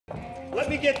let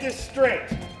me get this straight.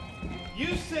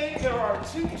 You say there are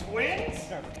two twins?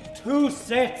 Two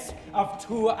sets of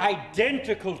two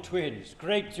identical twins,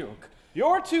 Great Duke.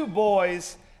 Your two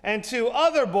boys and two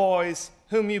other boys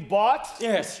whom you bought?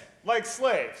 Yes. Like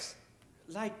slaves?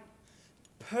 Like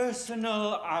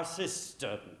personal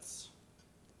assistants.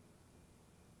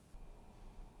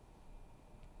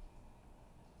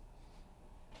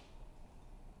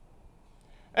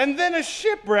 And then a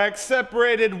shipwreck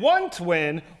separated one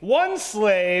twin, one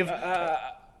slave.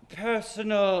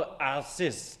 Personal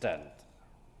assistant.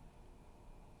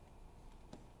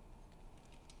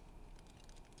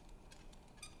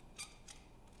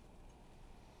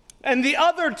 And the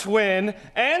other twin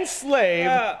and slave.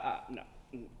 No.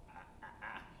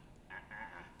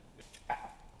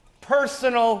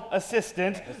 Personal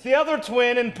assistant. The other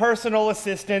twin and personal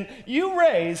assistant you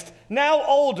raised, now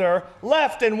older,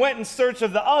 left and went in search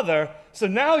of the other. So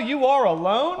now you are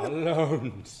alone?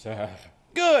 Alone, sir.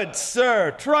 Good,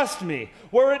 sir. Trust me.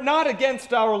 Were it not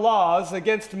against our laws,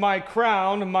 against my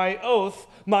crown, my oath,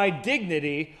 my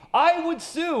dignity, I would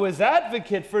sue as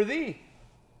advocate for thee.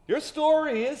 Your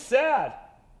story is sad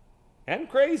and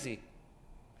crazy.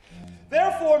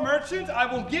 Therefore, merchant, I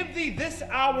will give thee this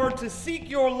hour to seek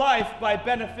your life by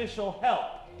beneficial help.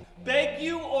 Beg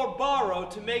you or borrow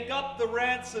to make up the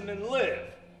ransom and live.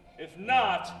 If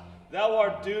not, thou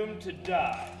art doomed to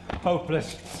die.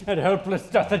 Hopeless and helpless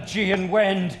doth Aegean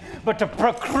wend, but to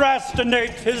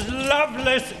procrastinate his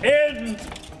loveless end.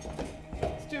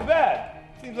 It's too bad.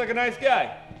 Seems like a nice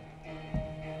guy.